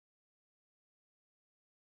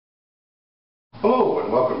Hello and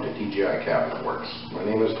welcome to TGI Cabinetworks. My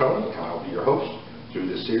name is Tony and I'll be your host through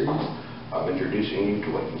this series of introducing you to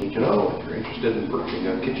what you need to know if you're interested in purchasing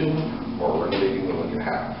a kitchen or renovating the one you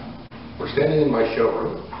have. We're standing in my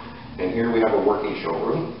showroom, and here we have a working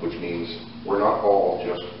showroom, which means we're not all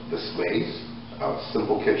just displays of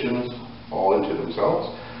simple kitchens all into themselves.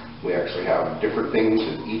 We actually have different things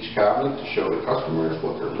in each cabinet to show the customers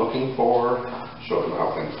what they're looking for, show them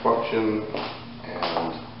how things function,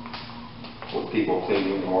 and with people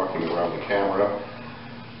cleaning and walking around the camera.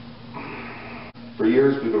 For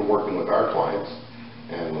years we've been working with our clients,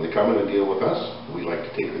 and when they come in and deal with us, we like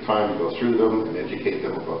to take the time to go through them and educate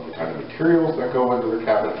them about the kind of materials that go into their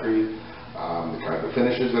cabinetry, the kind of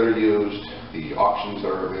finishes that are used, the options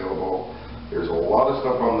that are available. There's a lot of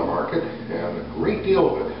stuff on the market, and a great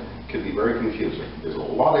deal of it can be very confusing. There's a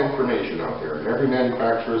lot of information out there, and every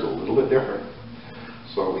manufacturer is a little bit different.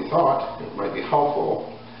 So we thought it might be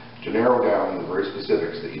helpful to narrow down the very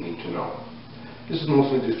specifics that you need to know. This is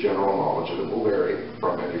mostly just general knowledge, and it will vary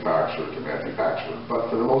from manufacturer to manufacturer,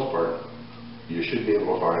 but for the most part, you should be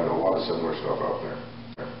able to find a lot of similar stuff out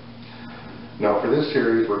there. Now for this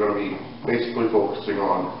series, we're going to be basically focusing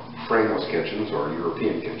on frameless kitchens or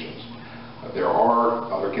European kitchens. There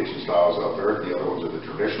are other kitchen styles out there. The other ones are the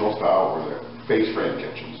traditional style or the face frame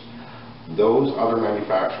kitchens. Those other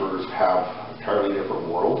manufacturers have an entirely different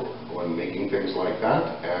world when making things like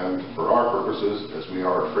that, and for our purposes, as we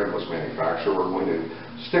are a frameless manufacturer, we're going to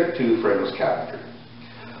stick to frameless cabinetry.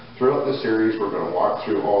 Throughout this series, we're going to walk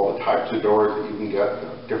through all the types of doors that you can get,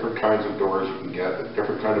 the different kinds of doors you can get, the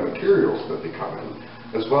different kind of materials that they come in,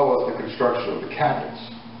 as well as the construction of the cabinets.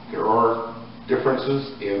 There are differences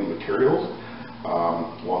in materials,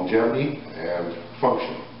 longevity, and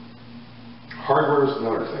function. Hardware is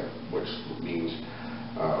another thing, which means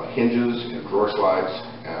hinges and drawer slides,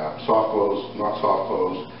 soft close, not soft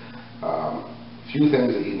close, few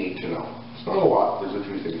things that you need to know. It's not a lot, there's a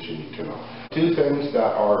few things you need to know. Two things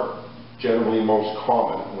that are generally most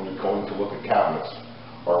common when you're going to look at cabinets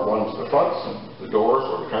are one's the fronts, the doors,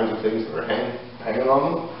 or the kinds of things that are hanging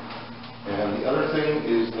on them, and the other thing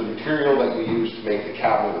is the material that you use to make the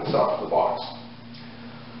cabinet itself, the box.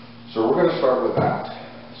 So we're going to start with that.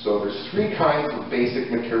 So there's three kinds of basic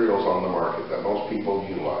materials on the market that most people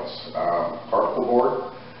utilize. Particle board,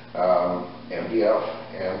 MDF,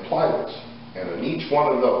 and plywoods. And in each one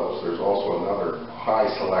of those, there's also another high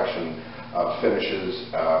selection of finishes,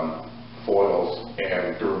 foils,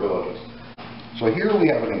 and durabilities. So here we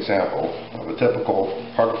have an example of a typical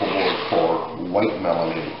particle board core white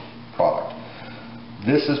melamine product.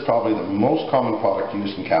 This is probably the most common product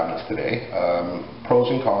used in cabinets today. Pros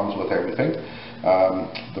and cons with everything.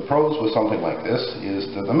 The pros with something like this is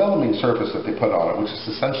that the melamine surface that they put on it, which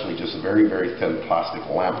is essentially just a very, very thin plastic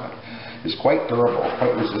laminate, is quite durable,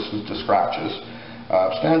 quite resistant to scratches,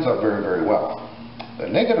 stands up very, very well. The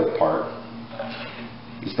negative part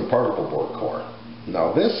is the particle board core. Now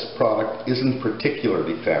this product isn't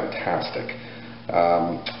particularly fantastic.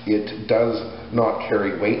 It does not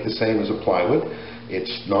carry weight the same as a plywood.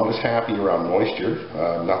 It's not as happy around moisture,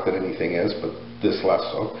 not that anything is, but this less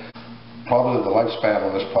so. Probably the lifespan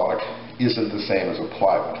on this product isn't the same as a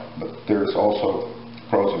plywood, but there's also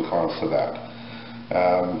pros and cons to that.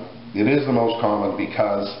 It is the most common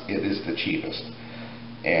because it is the cheapest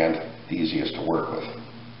and the easiest to work with.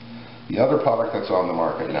 The other product that's on the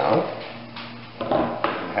market now,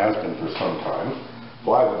 and has been for some time,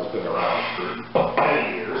 plywood's been around for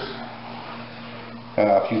 10 years.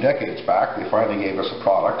 A few decades back, they finally gave us a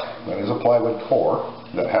product that is a plywood core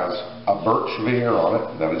that has a birch veneer on it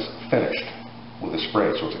that is finished with a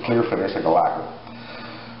spray, so it's a clear finish like a lacquer.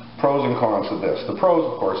 Pros and cons of this. The pros,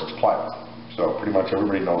 of course, it's plywood. So pretty much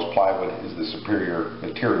everybody knows plywood is the superior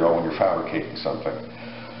material when you're fabricating something.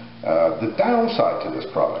 The downside to this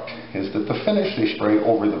product is that the finish they spray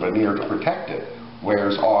over the veneer to protect it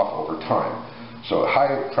wears off over time. So high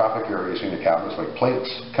traffic areas in your cabinets, like plates,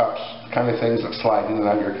 cups, kind of things that slide in and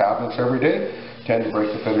out of your cabinets every day, tend to break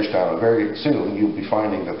the finish down. And very soon you'll be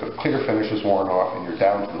finding that the clear finish is worn off and you're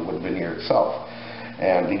down to the wood veneer itself.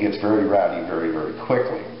 And it gets very ratty very, very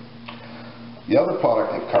quickly. The other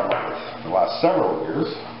product they've come up with the last several years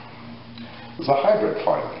is a hybrid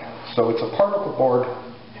finally. So it's a particle board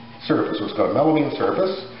surface. So it's got a melamine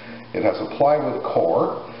surface, it has a plywood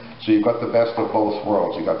core, so you've got the best of both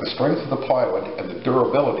worlds. You've got the strength of the plywood and the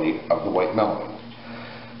durability of the white melamine.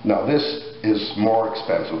 Now this is more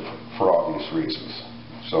expensive for obvious reasons.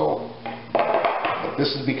 So but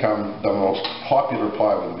this has become the most popular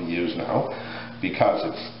plywood we use now because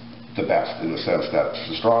it's the best in the sense that it's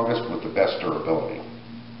the strongest with the best durability.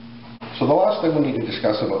 So the last thing we need to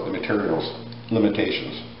discuss about the materials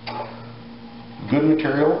limitations. Good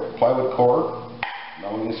material, plywood core,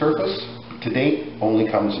 melamine surface, to date only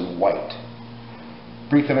comes in white.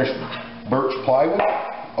 Pre-finished birch plywood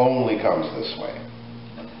only comes this way.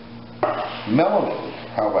 Melamine,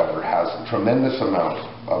 however, has a tremendous amount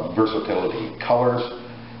of versatility, colors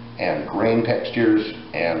and grain textures,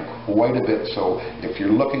 and quite a bit. So if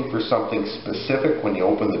you're looking for something specific when you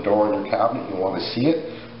open the door in your cabinet, you want to see it,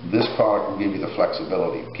 this product will give you the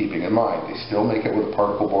flexibility, keeping in mind they still make it with a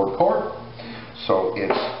particle board core, so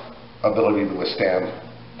its ability to withstand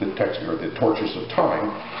the texture or the tortures of time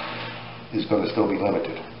is going to still be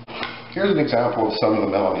limited. Here's an example of some of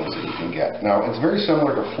the melamines that you can get. Now, it's very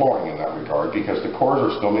similar to flooring in that regard because the cores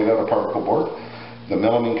are still made out of particle board. The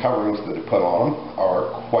melamine coverings that are put on them are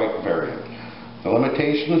quite varied. The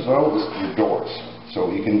limitations, though, is your doors.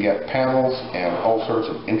 So you can get panels and all sorts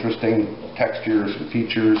of interesting textures and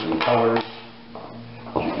features and colors.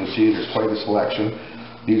 As you can see, there's quite a selection.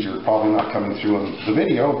 These are probably not coming through in the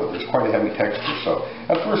video, but there's quite a heavy texture. So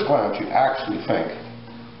at first glance, you'd actually think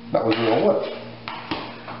that was real wood.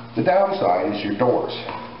 The downside is your doors.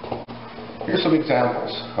 Here's some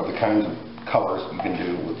examples of the kinds of colors you can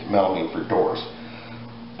do with melamine for doors.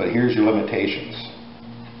 But here's your limitations.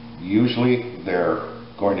 Usually they're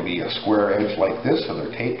going to be a square edge like this, so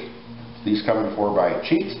they're taped. These come in 4x8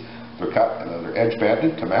 sheets. They're cut and then they're edge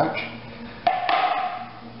banded to match.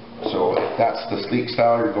 So if that's the sleek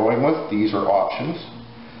style you're going with, these are options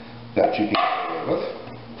that you can get away with.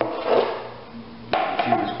 You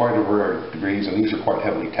see there's quite a variety of degrees, and these are quite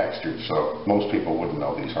heavily textured, so most people wouldn't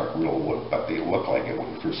know these aren't real wood, but they look like it when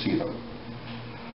you first see them.